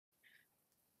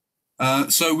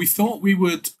So we thought we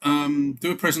would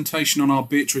do a presentation on our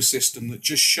Beatrice system that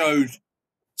just showed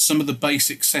some of the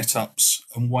basic setups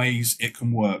and ways it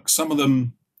can work. Some of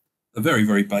them are very,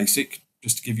 very basic,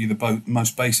 just to give you the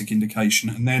most basic indication,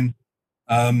 and then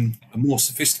a more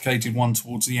sophisticated one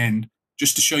towards the end,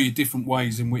 just to show you different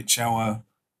ways in which our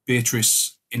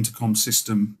Beatrice intercom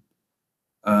system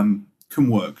can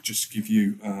work, just to give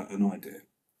you an idea.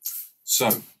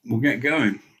 So we'll get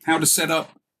going. How to set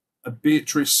up a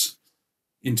Beatrice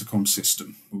intercom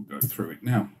system. We'll go through it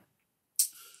now.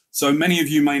 So many of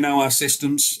you may know our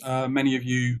systems, many of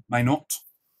you may not.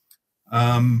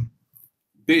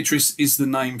 Beatrice is the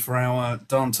name for our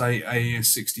Dante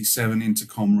AES67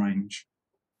 intercom range.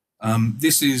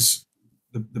 This is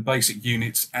the basic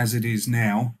units as it is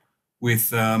now,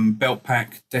 with belt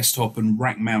pack, desktop and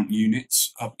rack mount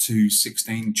units up to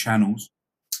 16 channels.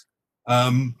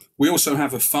 We also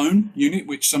have a phone unit,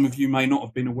 which some of you may not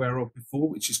have been aware of before,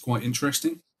 which is quite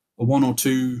interesting. A 1 or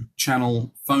 2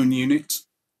 channel phone unit,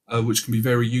 which can be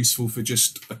very useful for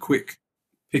just a quick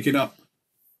pick it up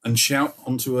and shout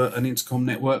onto an intercom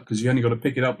network, because you only got to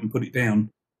pick it up and put it down,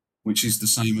 which is the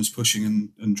same as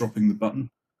pushing and dropping the button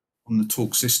on the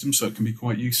talk system, so it can be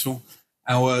quite useful.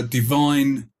 Our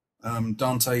Divine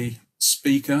Dante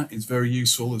speaker is very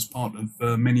useful as part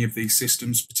of many of these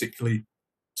systems, particularly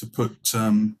to put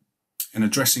in a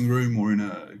dressing room or in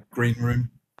a green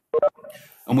room.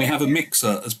 And we have a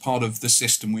mixer as part of the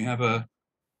system. We have a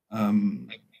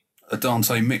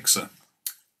Dante mixer.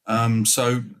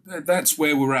 So that's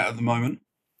where we're at the moment.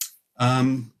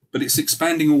 But it's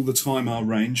expanding all the time, our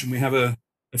range, and we have a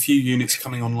few units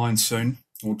coming online soon,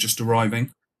 or just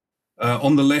arriving.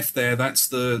 On the left there, that's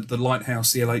the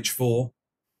Lighthouse CLH4,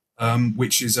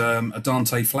 which is a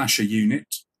Dante flasher unit.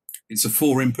 It's a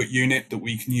 4-input unit that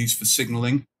we can use for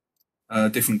signaling,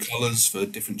 different colors for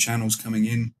different channels coming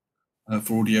in,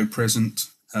 for audio present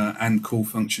and call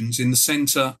functions. In the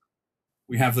center,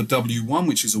 we have the W1,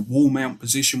 which is a wall mount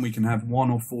position. We can have 1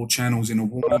 or 4 channels in a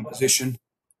wall mount position.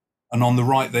 And on the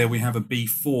right there, we have a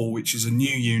B4, which is a new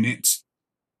unit,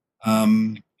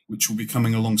 which will be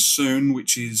coming along soon,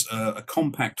 which is a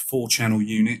compact 4-channel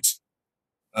unit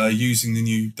using the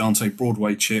new Dante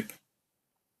Broadway chip,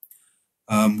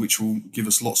 which will give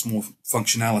us lots more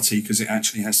functionality because it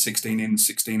actually has 16 in,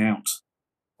 16 out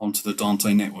onto the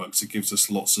Dante network. So it gives us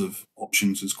lots of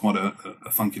options. It's quite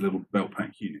a funky little belt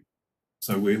pack unit.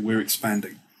 So we're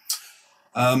expanding.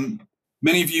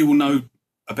 Many of you will know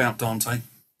about Dante,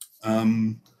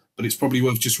 but it's probably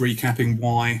worth just recapping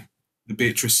why the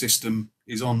Beatrice system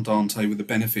is on Dante with the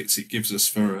benefits it gives us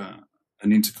for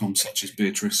an intercom such as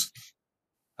Beatrice.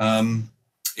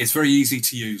 It's very easy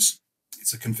to use.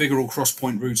 It's a configurable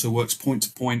cross-point router, works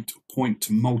point-to-point,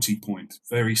 point-to multi-point.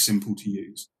 Very simple to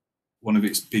use. One of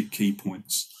its big key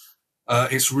points.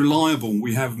 It's reliable.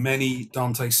 We have many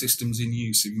Dante systems in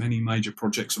use in many major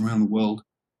projects around the world,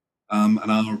 and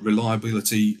our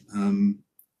reliability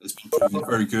has been proven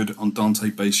very good on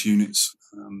Dante-based units,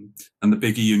 and the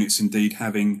bigger units indeed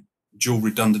having dual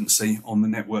redundancy on the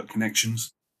network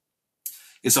connections.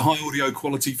 It's a high audio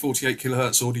quality, 48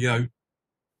 kilohertz audio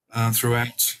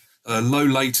throughout. Low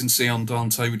latency on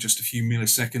Dante with just a few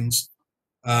milliseconds.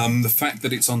 The fact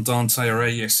that it's on Dante or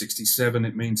AES67,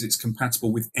 it means it's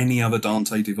compatible with any other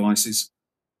Dante devices.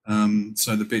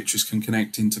 So the Beatrice can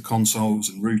connect into consoles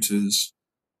and routers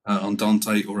on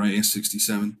Dante or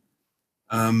AES67.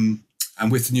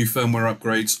 And with the new firmware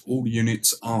upgrades, all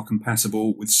units are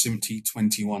compatible with SMPTE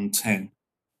 2110,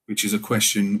 which is a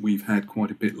question we've had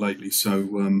quite a bit lately.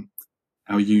 So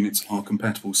our units are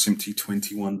compatible with SMPTE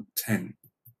 2110.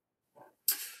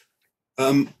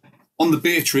 On the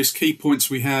Beatrice, key points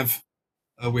we have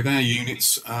with our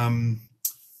units,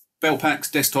 belt packs,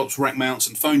 desktops, rack mounts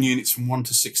and phone units from 1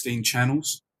 to 16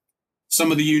 channels.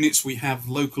 Some of the units we have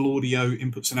local audio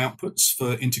inputs and outputs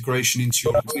for integration into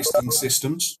your existing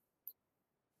systems.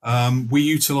 We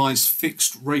utilize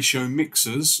fixed ratio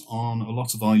mixers on a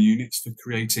lot of our units for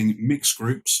creating mix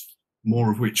groups,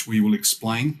 more of which we will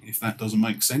explain if that doesn't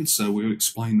make sense. So we'll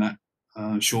explain that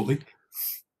shortly.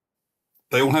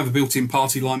 They all have a built-in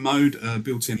party line mode,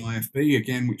 built-in IFB,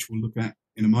 again, which we'll look at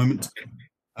in a moment.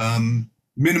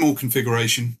 Minimal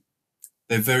configuration.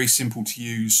 They're very simple to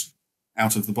use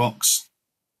out of the box.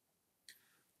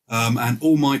 And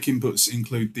all mic inputs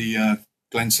include the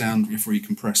Glensound referee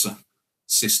compressor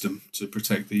system to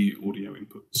protect the audio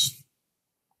inputs.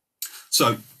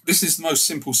 So this is the most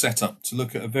simple setup to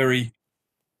look at a very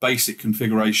basic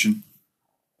configuration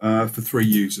for 3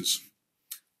 users.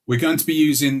 We're going to be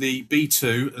using the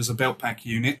B2 as a belt pack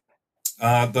unit.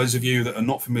 Those of you that are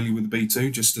not familiar with the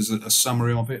B2, just as a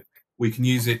summary of it, we can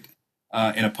use it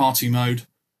in a party mode,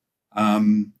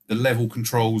 The level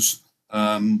controls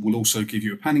will also give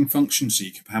you a panning function, so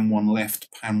you can pan one left,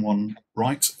 pan one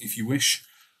right if you wish.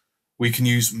 We can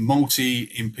use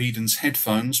multi-impedance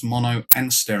headphones, mono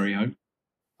and stereo,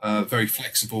 very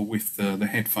flexible with the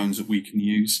headphones that we can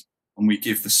use, and we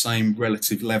give the same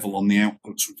relative level on the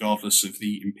outputs regardless of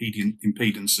the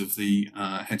impedance of the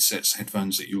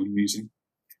headphones that you're using.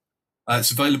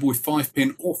 It's available with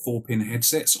 5-pin or 4-pin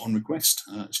headsets on request.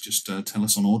 It's just tell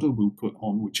us on order. We'll put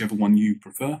on whichever one you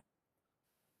prefer.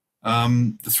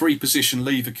 The 3-position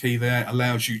lever key there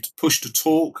allows you to push to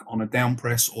talk on a down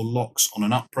press or locks on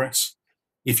an up press.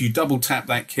 If you double tap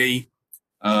that key,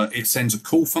 it sends a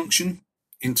call function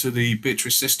into the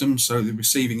Beatrice system, so the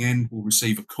receiving end will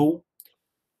receive a call.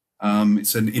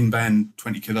 It's an in-band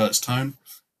 20 kHz tone,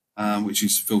 which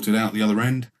is filtered out the other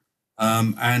end,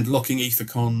 and locking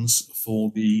ethercons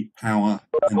for the power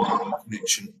and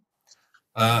connection.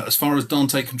 As far as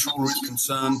Dante controller is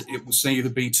concerned, it will see the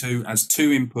B2 as 2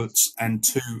 inputs and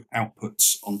 2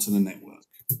 outputs onto the network.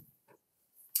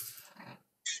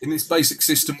 In this basic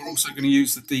system, we're also going to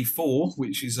use the D4,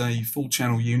 which is a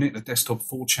 4-channel unit, a desktop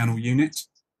 4-channel unit.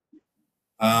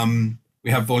 We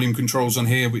have volume controls on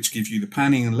here, which give you the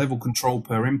panning and level control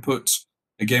per input.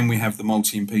 Again, we have the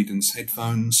multi-impedance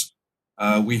headphones.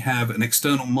 We have an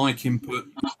external mic input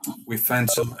with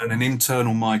phantom and an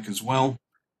internal mic as well.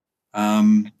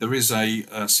 There is a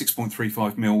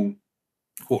 6.35mm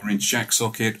 1/4-inch jack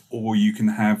socket, or you can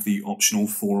have the optional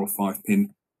 4 or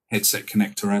 5-pin headset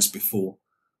connector as before.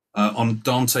 On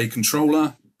Dante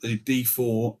controller, the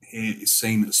D4 here is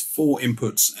seen as 4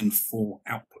 inputs and 4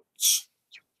 outputs.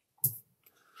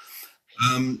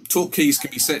 Talk keys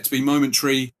can be set to be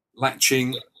momentary,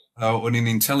 latching, or in an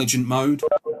intelligent mode.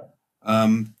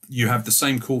 You have the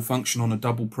same call function on a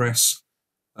double press.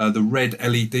 The red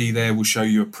LED there will show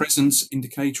you a presence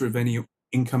indicator of any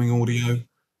incoming audio.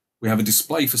 We have a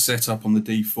display for setup on the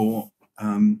D4.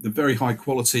 The very high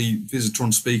quality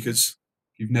Visitron speakers.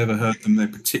 If you've never heard them, they're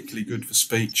particularly good for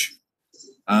speech.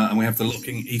 And we have the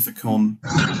locking ethercon,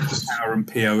 power and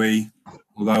PoE,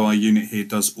 although our unit here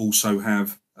does also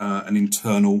have an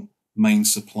internal main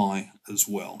supply as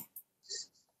well.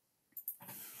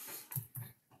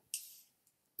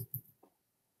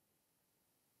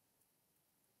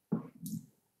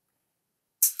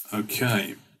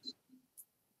 Okay,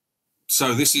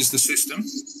 so this is the system,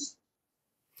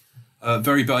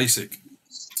 very basic.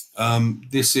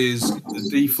 This is the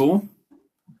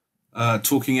D4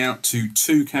 talking out to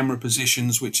 2 camera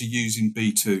positions which are using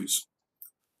B2s.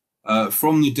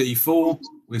 From the D4,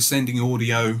 we're sending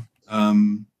audio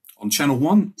on channel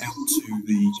 1 out to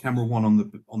the camera 1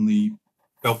 on the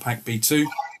belt pack B2.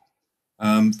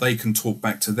 They can talk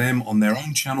back to them on their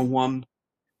own channel 1.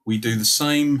 We do the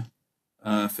same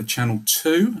for channel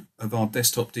 2 of our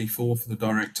desktop D4 for the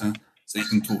director, so you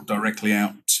can talk directly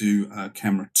out to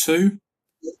camera 2.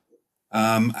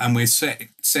 And we're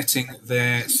setting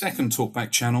their second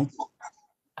talkback channel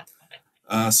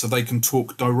so they can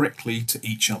talk directly to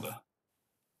each other.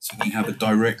 So they have a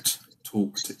direct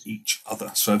talk to each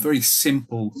other. So a very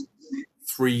simple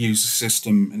 3-user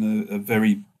system in a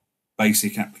very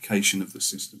basic application of the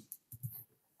system.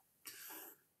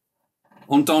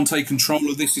 On Dante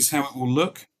controller, this is how it will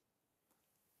look.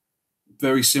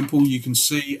 Very simple. You can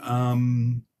see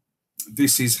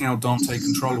this is how Dante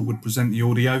controller would present the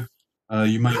audio.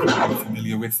 You may be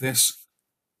familiar with this.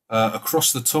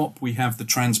 Across the top, we have the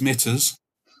transmitters.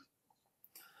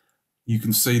 You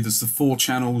can see there's the 4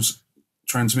 channels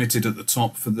transmitted at the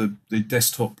top for the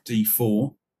desktop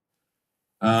D4.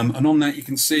 And on that, you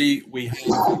can see we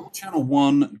have channel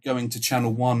 1 going to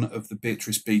channel 1 of the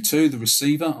Beatrice B2, the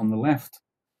receiver on the left.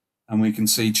 And we can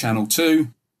see channel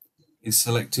 2 is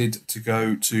selected to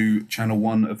go to channel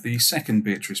 1 of the second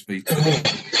Beatrice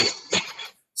B2.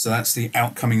 So that's the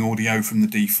outcoming audio from the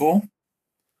D4.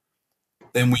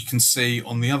 Then we can see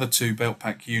on the other 2 belt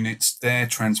pack units, their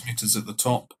transmitters at the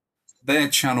top. Their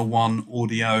channel 1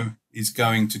 audio is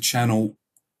going to channel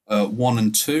 1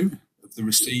 and 2 of the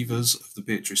receivers of the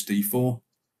Beatrice D4.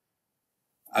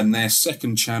 And their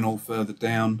second channel further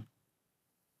down,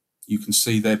 you can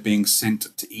see they're being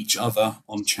sent to each other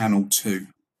on channel 2.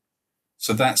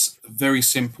 So that's a very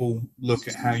simple look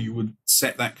at how you would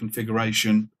set that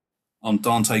configuration on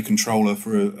Dante controller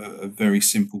for a very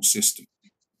simple system.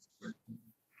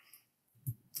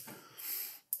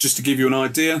 Just to give you an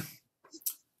idea,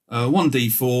 one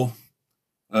D4,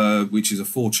 which is a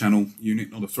 4-channel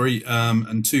unit, not a 3,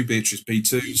 and 2 Beatrice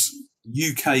B2s,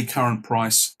 UK current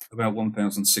price about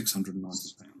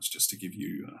 £1,690, just to give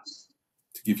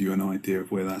you an idea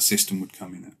of where that system would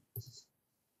come in at.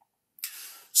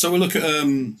 So we'll look at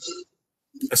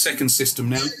a second system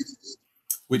now.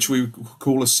 which we would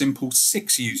call a simple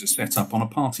 6-user setup on a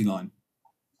party line.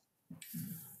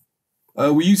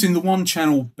 We're using the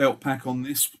 1-channel belt pack on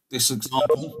this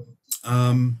example.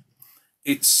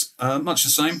 It's much the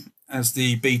same as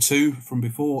the B2 from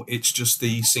before. It's just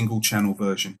the single channel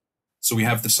version. So we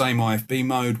have the same IFB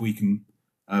mode. We can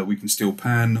still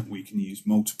pan. We can use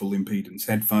multiple impedance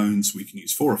headphones. We can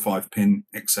use 4 or 5 pin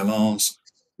XLRs.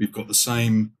 We've got the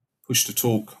same push to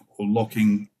talk or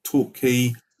locking talk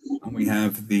key, and we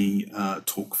have the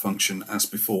talk function as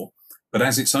before. But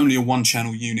as it's only a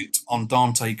 1-channel unit on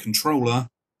Dante controller,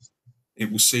 it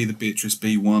will see the Beatrice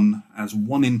B1 as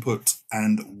 1 input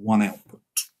and 1 output.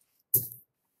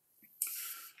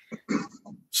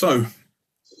 So,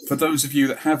 for those of you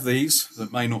that have these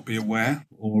that may not be aware,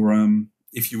 or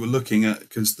if you were looking at,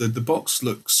 because the box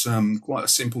looks quite a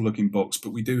simple looking box,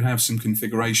 but we do have some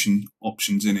configuration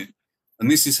options in it.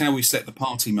 And this is how we set the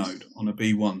party mode on a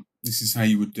B1. This is how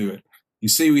you would do it. You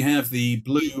see we have the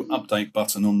blue update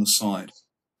button on the side.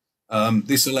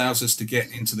 This allows us to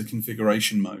get into the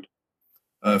configuration mode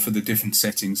for the different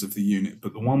settings of the unit,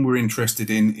 but the one we're interested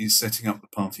in is setting up the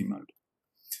party mode.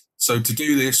 So to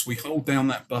do this, we hold down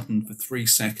that button for 3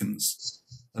 seconds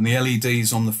and the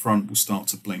LEDs on the front will start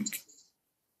to blink.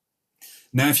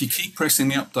 Now, if you keep pressing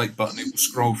the update button, it will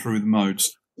scroll through the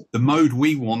modes. The mode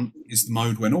we want is the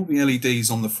mode when all the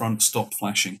LEDs on the front stop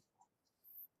flashing.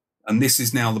 And this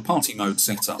is now the party mode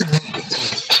setup.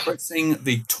 Pressing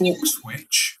the talk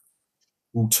switch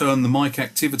will turn the mic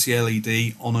activity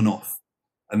LED on and off.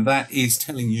 And that is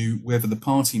telling you whether the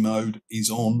party mode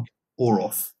is on or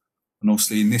off. And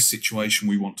obviously in this situation,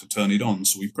 we want to turn it on.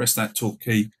 So we press that talk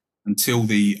key until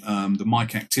the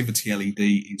mic activity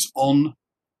LED is on.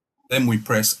 Then we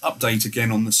press update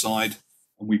again on the side,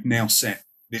 and we've now set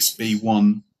this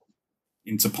B1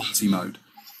 into party mode.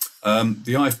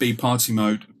 The IFB party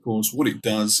mode, of course, what it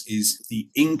does is the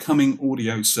incoming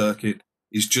audio circuit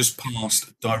is just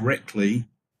passed directly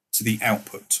to the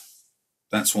output.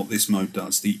 That's what this mode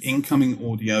does. The incoming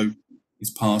audio is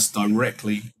passed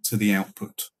directly to the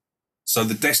output. So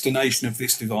the destination of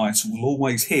this device will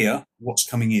always hear what's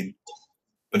coming in,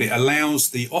 but it allows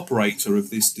the operator of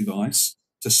this device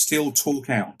to still talk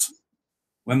out.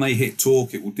 When they hit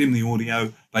talk, it will dim the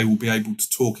audio. They will be able to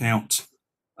talk out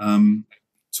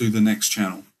to the next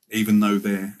channel, even though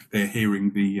they're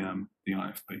hearing the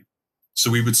IFB.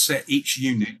 So we would set each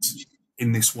unit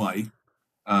in this way,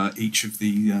 each of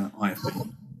the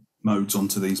IFB modes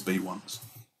onto these B1s.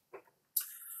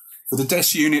 For the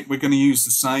DES unit, we're going to use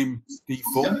the same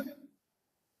D4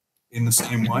 in the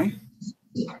same way.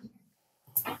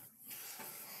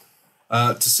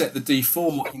 To set the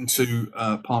D4 into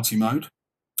party mode,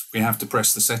 we have to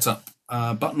press the setup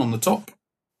button on the top.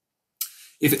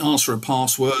 If it asks for a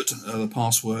password, the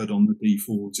password on the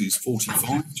D4s is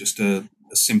 45, just a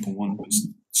simple one that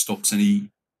stops any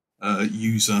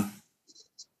user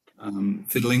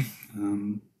fiddling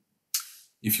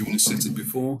if you want to set it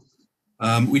before.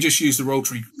 We just use the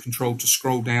rotary control to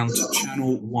scroll down to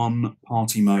channel 1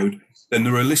 party mode. Then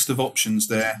there are a list of options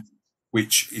there,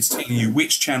 which is telling you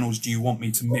which channels do you want me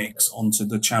to mix onto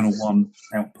the channel 1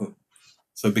 output.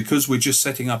 So because we're just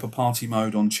setting up a party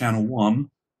mode on channel 1,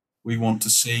 we want to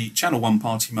see channel 1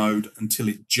 party mode until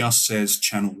it just says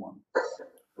channel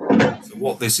 1. So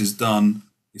what this has done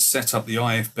is set up the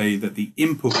IFB that the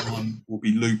input 1 will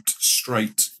be looped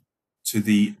straight to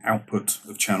the output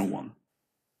of channel 1.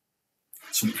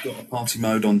 So we've got a party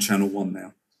mode on channel 1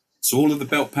 now. So all of the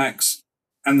belt packs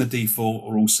and the D4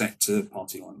 are all set to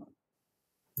party line mode.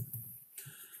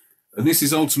 And this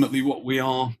is ultimately what we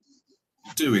are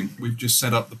doing. We've just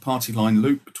set up the party line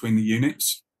loop between the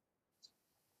units,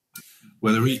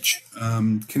 where they're each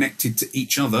connected to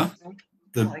each other.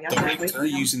 The director,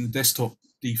 using the desktop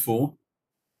D4,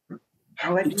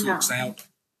 he talks out,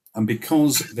 and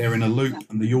because they're in a loop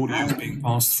and the audio is being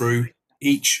passed through,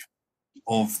 each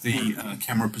of the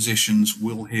camera positions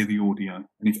will hear the audio.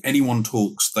 And if anyone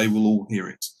talks, they will all hear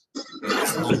it.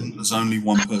 As only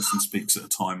one person speaks at a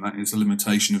time. That is a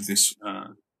limitation of this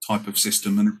type of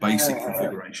system and basic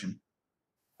configuration.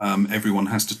 Everyone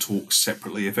has to talk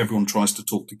separately. If everyone tries to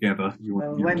talk together, in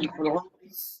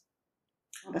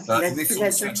this sort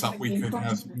of setup, we could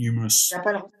have numerous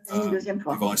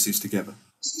devices together.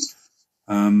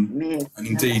 And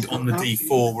indeed, on the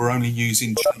D4, we're only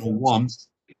using channel 1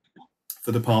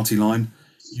 for the party line.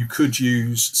 You could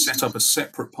set up a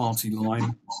separate party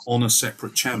line on a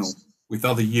separate channel with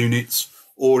other units,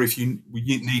 or if you were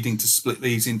needing to split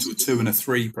these into a 2 and a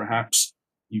 3, perhaps,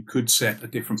 you could set a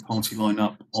different party line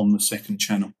up on the second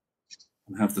channel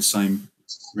and have the same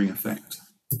ring effect.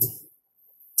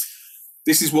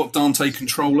 This is what Dante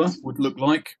controller would look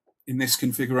like. in this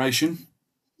configuration.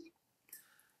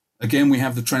 Again, we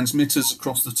have the transmitters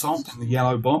across the top in the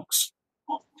yellow box.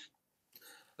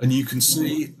 And you can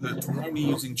see that we're only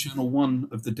using channel 1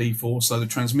 of the D4, so the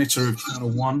transmitter of channel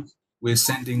 1 we're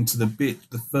sending to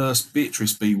the first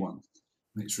Beatrice B1.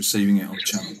 And it's receiving it on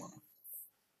channel 1.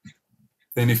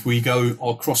 Then if we go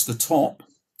across the top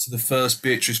to the first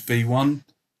Beatrice B1,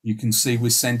 you can see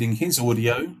we're sending his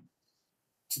audio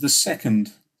to the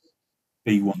second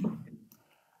B1.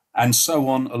 And so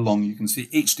on along. You can see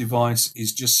each device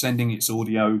is just sending its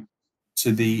audio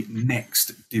to the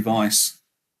next device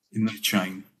in the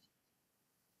chain.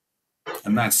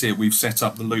 And that's it. We've set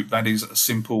up the loop. That is a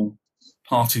simple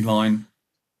party line,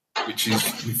 which is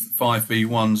with 5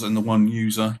 B1s, and the one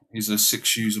user is a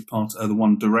 6-user party. The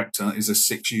one director is a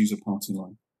 6-user party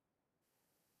line.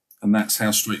 And that's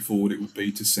how straightforward it would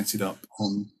be to set it up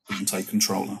on Dante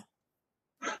controller.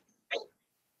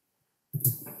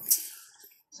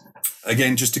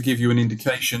 Again, just to give you an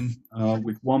indication,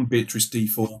 with 1 Beatrice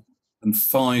D4 and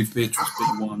 5 Beatrice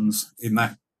B1s in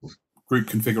that group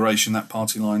configuration, that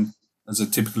party line, as a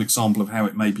typical example of how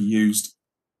it may be used,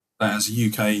 that has a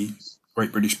UK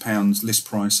Great British Pounds list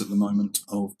price at the moment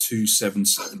of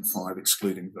 2,775,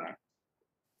 excluding that.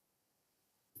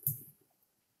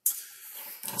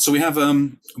 So we have a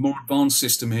more advanced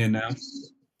system here now,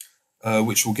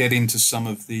 which will get into some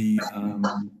of the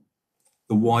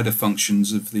wider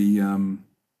functions of the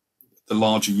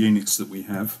larger units that we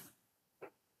have.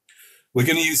 We're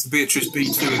going to use the Beatrice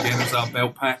B2 again as our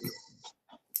belt pack,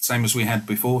 same as we had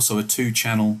before, so a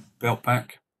 2-channel belt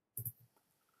pack.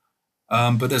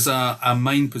 But as our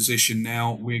main position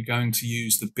now, we're going to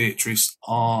use the Beatrice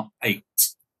R8.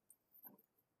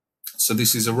 So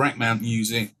this is a rack mount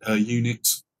unit,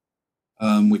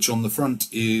 which on the front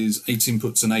is 8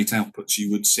 inputs and 8 outputs.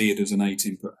 You would see it as an 8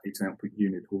 input, 8 output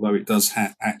unit, although it does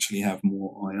actually have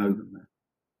more I/O than that.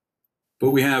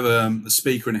 But we have a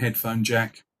speaker and a headphone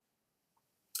jack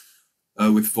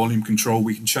with volume control.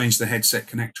 We can change the headset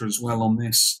connector as well on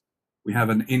this. We have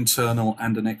an internal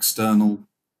and an external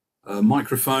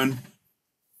microphone.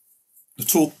 The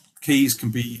torque keys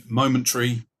can be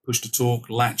momentary, push to talk,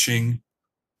 latching,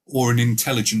 or an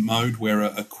intelligent mode where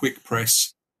a quick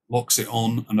press locks it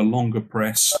on and a longer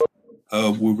press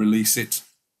will release it.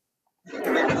 We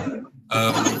can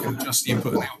adjust the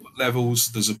input and output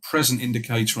levels. There's a present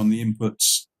indicator on the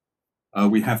inputs.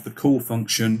 We have the call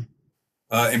function.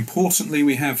 Importantly,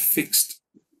 we have fixed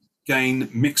gain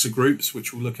mixer groups,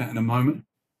 which we'll look at in a moment.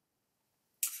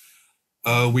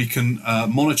 We can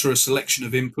monitor a selection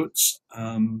of inputs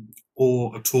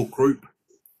or a talk group.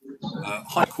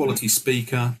 High quality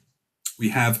speaker. We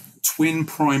have twin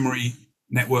primary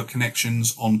network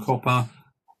connections on copper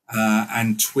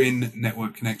and twin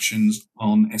network connections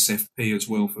on SFP as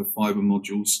well for fiber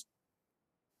modules.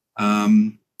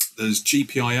 There's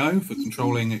GPIO for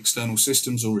controlling external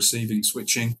systems or receiving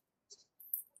switching.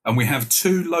 And we have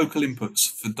 2 local inputs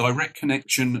for direct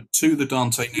connection to the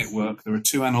Dante network. There are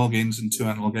 2 analog ins and 2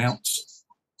 analog outs.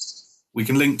 We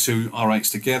can link 2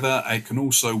 R8s together. It can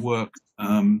also work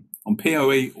on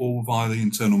PoE or via the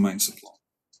internal main supply.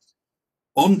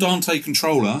 On Dante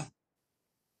controller,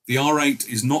 the R8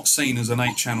 is not seen as an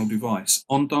 8-channel device.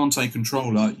 On Dante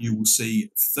controller, you will see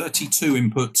 32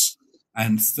 inputs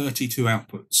and 32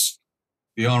 outputs.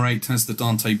 The R8 has the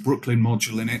Dante Brooklyn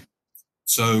module in it,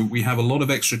 so we have a lot of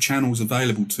extra channels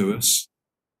available to us,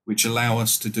 which allow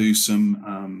us to do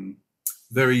some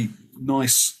very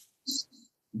nice,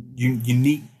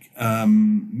 unique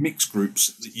mix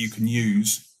groups that you can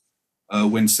use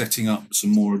when setting up some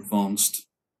more advanced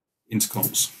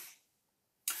intercoms.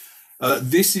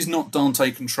 This is not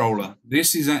Dante controller.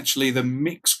 This is actually the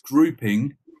mix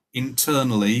grouping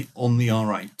internally on the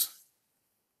R8.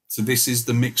 So this is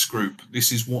the mix group.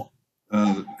 This is what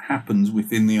happens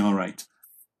within the R8.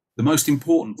 The most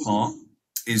important part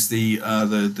is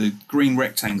the green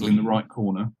rectangle in the right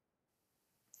corner,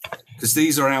 because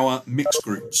these are our mix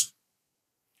groups.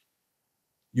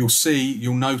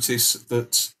 You'll notice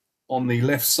that on the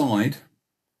left side,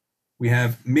 we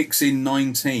have mix in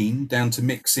 19 down to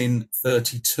mix in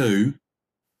 32,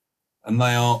 and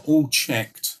they are all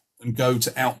checked and go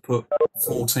to output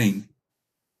 14.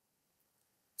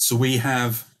 So we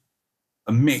have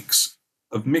a mix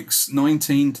of mix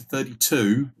 19 to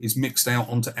 32 is mixed out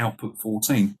onto output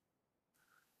 14.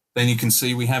 Then you can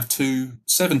see we have 2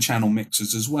 7-channel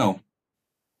mixers as well.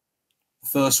 The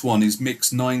first one is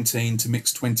mix 19 to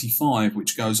mix 25,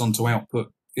 which goes onto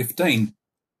output 15.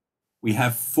 We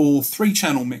have 4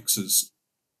 3-channel mixers.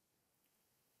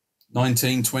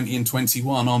 19, 20, and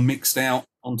 21 are mixed out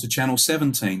onto channel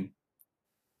 17.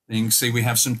 Then you can see we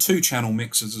have some 2-channel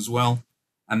mixers as well,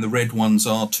 and the red ones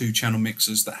are 2-channel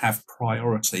mixers that have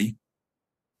priority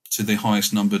to the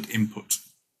highest numbered input.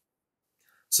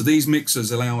 So these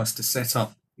mixers allow us to set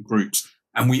up groups,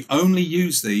 and we only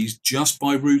use these just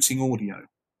by routing audio.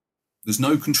 There's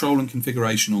no control and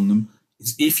configuration on them.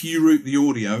 It's if you route the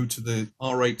audio to the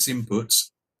R8's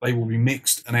inputs, they will be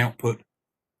mixed and output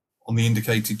on the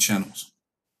indicated channels.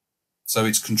 So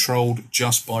it's controlled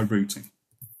just by routing.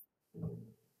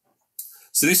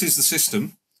 So this is the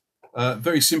system.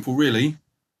 Very simple, really.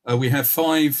 We have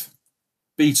 5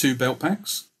 B2 belt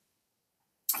packs,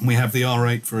 and we have the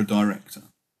R8 for a director.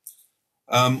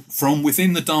 From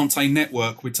within the Dante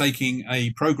network, we're taking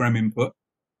a program input.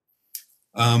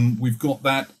 We've got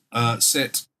that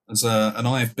set as an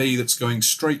IFB that's going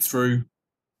straight through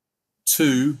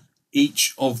to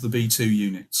each of the B2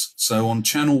 units. So on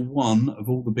channel 1 of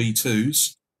all the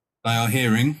B2s, they are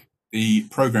hearing the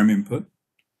program input,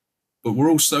 but we're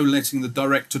also letting the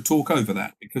director talk over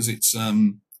that because it's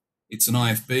an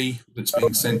IFB that's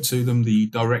being sent to them. The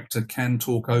director can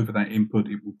talk over that input.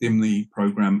 It will dim the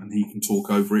program and he can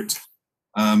talk over it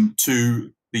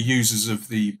to the users of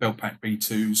the belt pack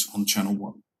B2s on channel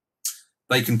 1.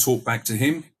 They can talk back to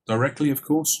him directly, of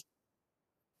course,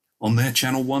 on their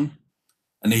channel 1,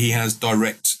 and he has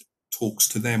direct talks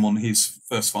to them on his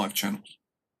first 5 channels.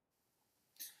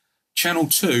 Channel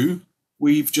 2,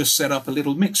 we've just set up a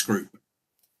little mix group.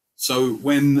 So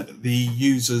when the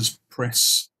users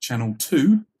press channel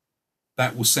 2,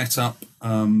 that will set up,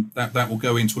 that will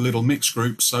go into a little mix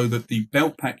group so that the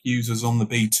belt pack users on the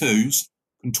B2s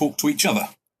can talk to each other.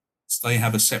 So they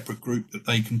have a separate group that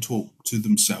they can talk to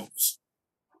themselves.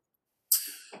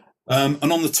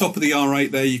 And on the top of the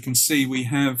R8 there, you can see we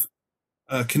have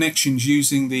connections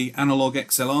using the analog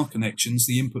XLR connections,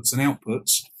 the inputs and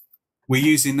outputs. We're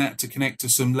using that to connect to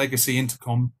some legacy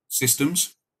intercom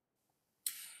systems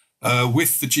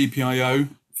with the GPIO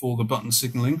for the button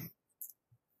signaling.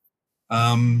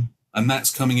 And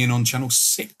that's coming in on channel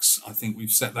 6. I think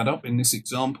we've set that up in this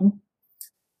example,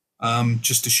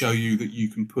 just to show you that you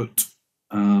can put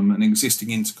an existing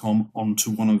intercom onto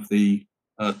one of the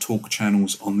talk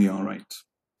channels on the R8.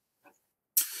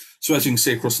 So as you can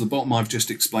see across the bottom, I've just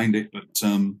explained it, but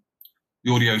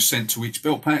the audio is sent to each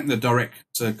belt pack, and the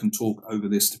director can talk over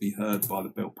this to be heard by the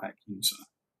belt pack user.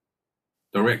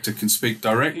 Director can speak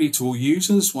directly to all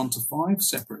users, 1 to 5,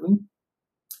 separately.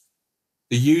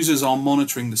 The users are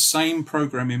monitoring the same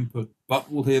program input,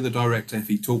 but will hear the director if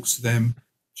he talks to them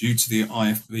due to the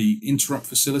IFB interrupt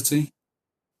facility.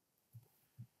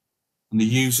 And the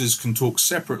users can talk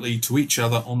separately to each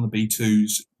other on the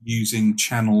B2s using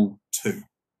channel 2.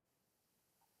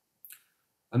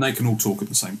 And they can all talk at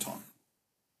the same time.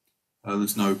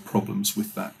 There's no problems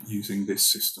with that using this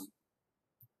system.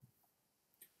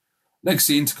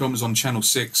 Legacy intercom is on channel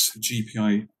 6,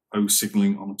 GPIO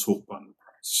signaling on a talk button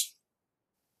press.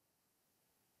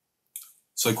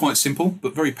 So quite simple,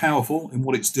 but very powerful in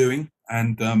what it's doing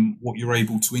and what you're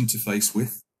able to interface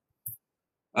with.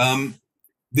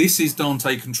 This is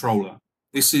Dante Controller.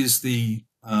 This is the,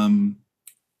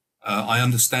 I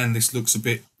understand this looks a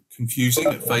bit confusing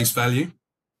at face value,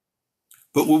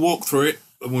 but we'll walk through it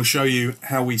and we'll show you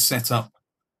how we set up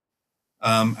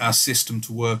our system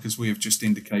to work as we have just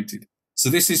indicated. So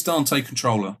this is Dante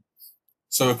Controller.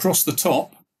 So across the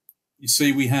top, you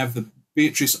see we have the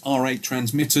Beatrice R8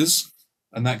 transmitters,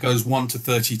 and that goes 1 to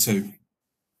 32.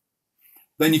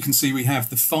 Then you can see we have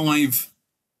the 5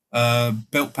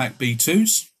 belt pack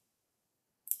B2s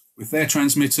with their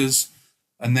transmitters,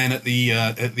 and then at the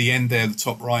end there, the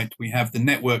top right, we have the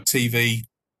network TV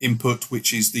input,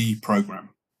 which is the program.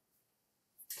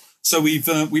 So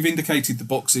we've indicated the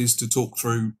boxes to talk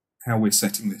through how we're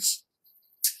setting this.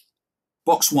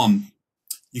 Box 1,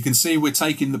 you can see we're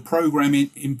taking the program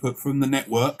input from the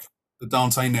network, the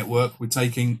Dante network. We're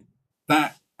taking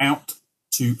that out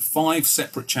to 5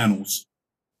 separate channels.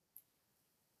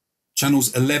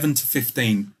 Channels 11 to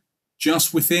 15.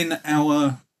 Just within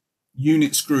our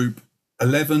units group,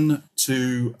 11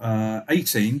 to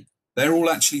 18, they're all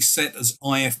actually set as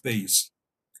IFBs.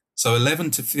 So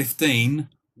 11 to 15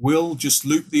 will just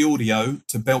loop the audio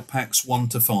to belt packs 1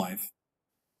 to 5.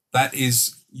 That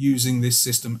is using this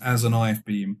system as an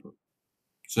IFB input.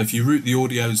 So if you route the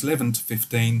audios 11 to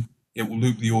 15, it will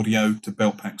loop the audio to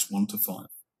belt packs 1 to 5.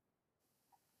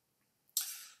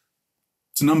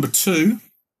 To number 2,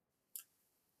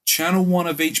 channel 1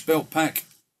 of each belt pack,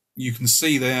 you can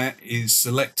see there is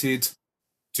selected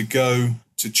to go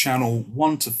to channel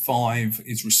 1 to 5,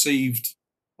 is received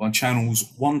by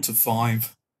channels 1 to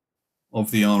 5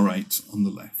 of the R8 on the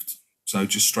left. So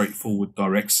just straightforward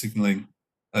direct signaling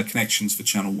connections for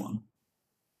channel 1.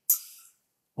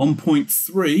 On point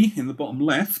 3 in the bottom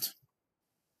left,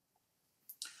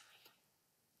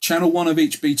 channel 1 of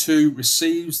each B2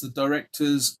 receives the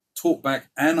director's talkback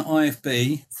and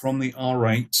IFB from the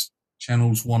R8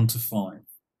 channels 1 to 5.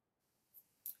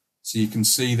 So you can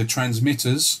see the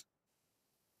transmitters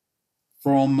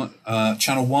from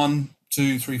channel 1,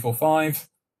 2, 3, 4, 5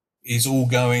 is all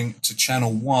going to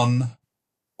channel 1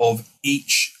 of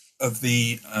each of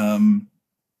the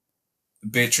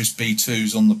Beatrice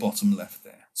B2s on the bottom left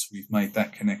there. So we've made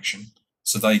that connection.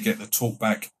 So they get the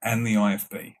talkback and the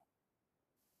IFB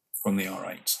from the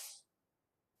R8.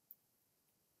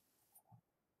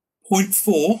 Point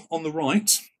 4 on the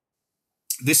right,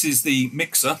 this is the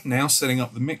mixer, now setting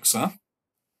up the mixer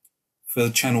for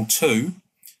channel 2.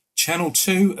 Channel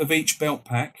 2 of each belt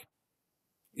pack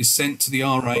is sent to the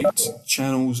R8,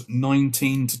 channels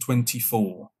 19 to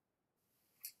 24.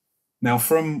 Now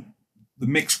from the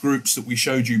mix groups that we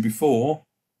showed you before,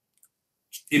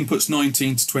 inputs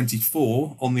 19 to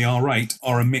 24 on the R8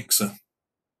 are a mixer.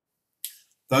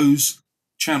 Those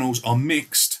channels are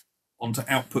mixed onto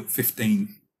output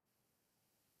 15.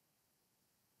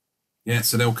 Yeah,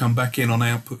 so they'll come back in on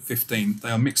output 15.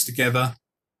 They are mixed together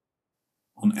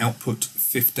on output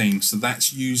 15. So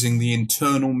that's using the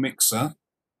internal mixer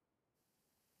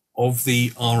of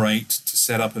the R8 to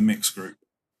set up a mix group.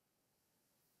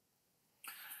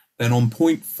 Then on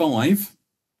point 5,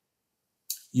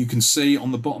 you can see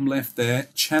on the bottom left there,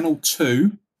 channel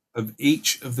 2 of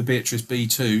each of the Beatrice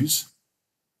B2s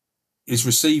is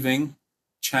receiving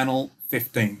channel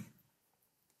 15,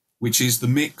 which is the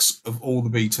mix of all the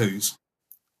B2s.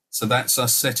 So that's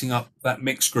us setting up that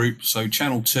mix group. So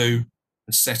channel 2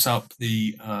 has set up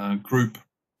the group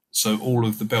so all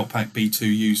of the belt pack B2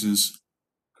 users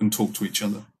can talk to each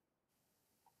other.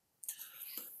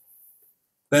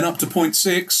 Then up to point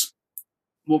 6,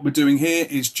 what we're doing here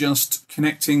is just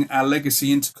connecting our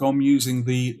legacy intercom using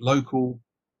the local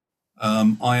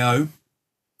I/O.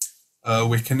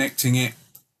 We're connecting it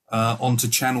onto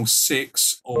channel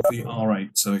 6 of the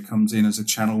R8, so it comes in as a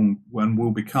channel and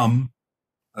will become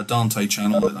a Dante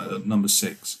channel at number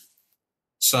 6.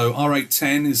 So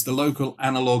R810 is the local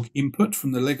analog input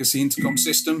from the legacy intercom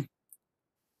system,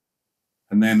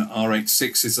 and then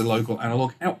R86 is the local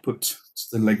analog output to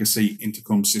the legacy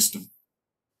intercom system.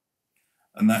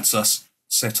 And that's us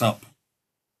set up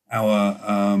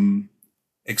our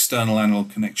external analog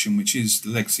connection, which is the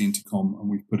legacy intercom, and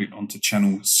we've put it onto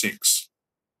channel 6.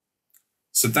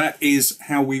 So that is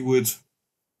how we would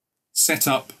set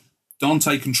up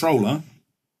Dante controller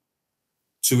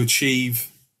to achieve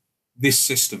this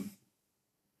system,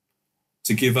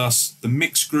 to give us the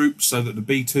mix group so that the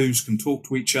B2s can talk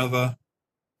to each other,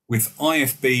 with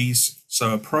IFBs,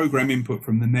 so a program input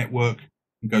from the network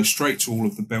can go straight to all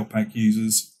of the belt pack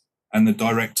users, and the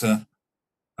director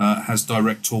has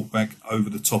direct talkback over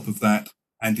the top of that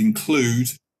and include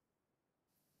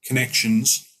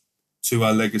connections to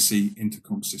our legacy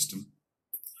intercom system.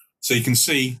 So you can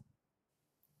see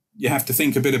you have to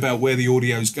think a bit about where the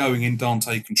audio is going in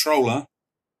Dante controller,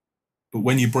 but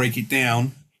when you break it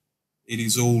down, it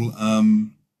is all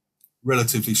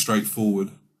relatively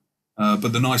straightforward.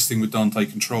 But the nice thing with Dante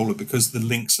controller, because the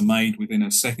links are made within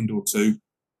a second or two,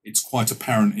 it's quite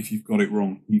apparent if you've got it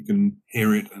wrong. You can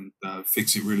hear it and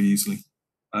fix it really easily.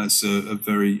 It's a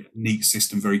very neat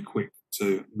system, very quick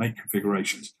to make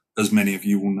configurations, as many of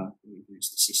you will know who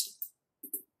use the system.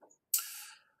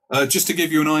 Just to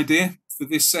give you an idea for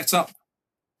this setup,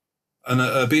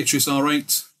 a Beatrice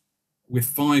R8 with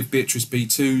 5 Beatrice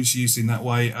B2s used in that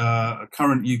way, a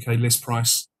current UK list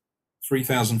price,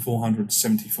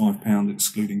 £3,475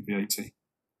 excluding VAT.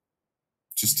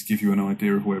 Just to give you an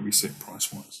idea of where we sit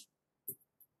price-wise.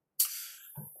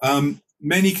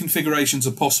 Many configurations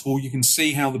are possible. You can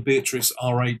see how the Beatrice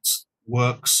R8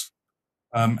 works,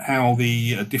 how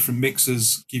the different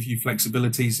mixers give you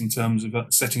flexibilities in terms of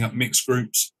setting up mix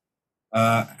groups,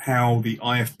 how the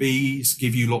IFBs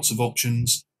give you lots of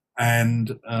options, and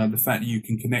the fact that you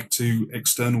can connect to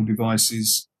external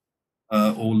devices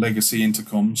or legacy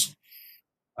intercoms.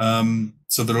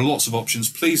 So there are lots of options.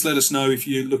 Please let us know if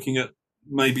you're looking at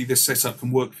maybe this setup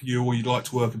can work for you, or you'd like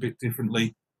to work a bit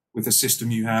differently with a system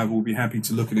you have. We'll be happy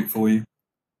to look at it for you.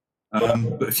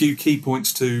 But a few key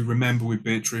points to remember with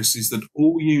Beatrice is that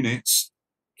all units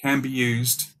can be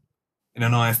used in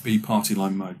an IFB party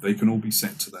line mode. They can all be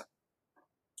set to that.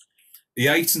 The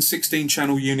 8 and 16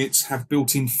 channel units have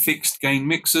built-in fixed gain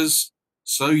mixers,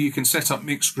 so you can set up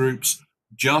mix groups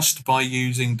just by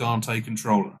using Dante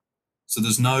controller. So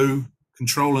there's no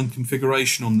control and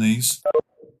configuration on these.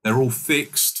 They're all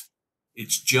fixed.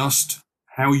 It's just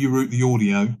how you route the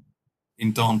audio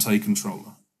in Dante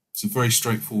controller. So very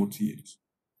straightforward to use.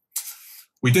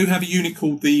 We do have a unit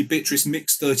called the Beatrice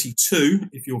Mix 32,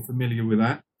 if you're familiar with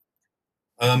that.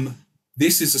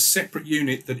 This is a separate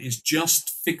unit that is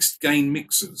just fixed gain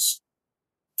mixers.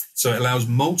 So it allows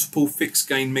multiple fixed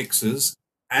gain mixers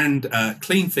and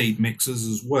clean feed mixers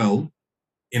as well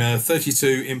in a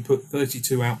 32 input,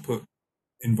 32 output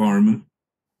environment.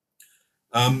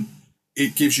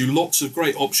 It gives you lots of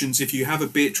great options if you have a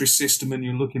Beatrice system and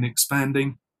you're looking at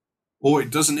expanding, or it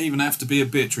doesn't even have to be a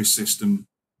Beatrice system.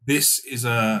 This is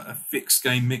a fixed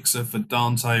gain mixer for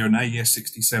Dante or an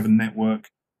AES67 network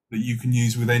that you can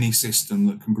use with any system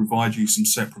that can provide you some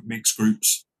separate mix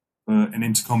groups for an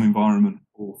intercom environment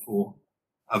or for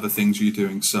other things you're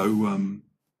doing. So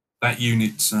that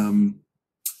unit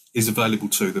is available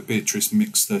too, the Beatrice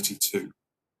Mix 32.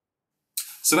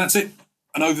 So that's it,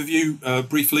 an overview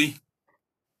briefly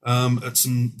at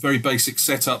some very basic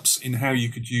setups in how you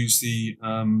could use the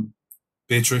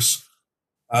Beatrice.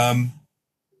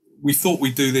 We thought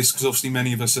we'd do this because obviously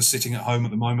many of us are sitting at home at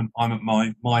the moment. I'm at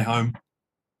my home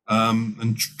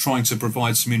and trying to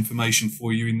provide some information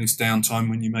for you in this downtime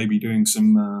when you may be doing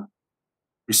some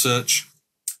research.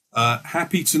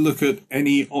 Happy to look at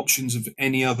any options of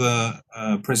any other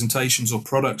presentations or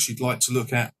products you'd like to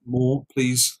look at more.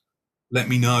 Please let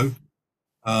me know.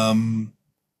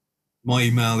 My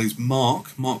email is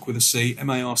mark with a C,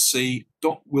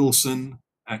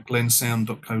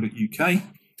 marc.wilson@glensound.co.uk.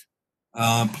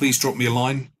 Please drop me a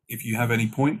line if you have any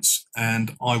points,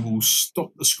 and I will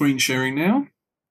stop the screen sharing now.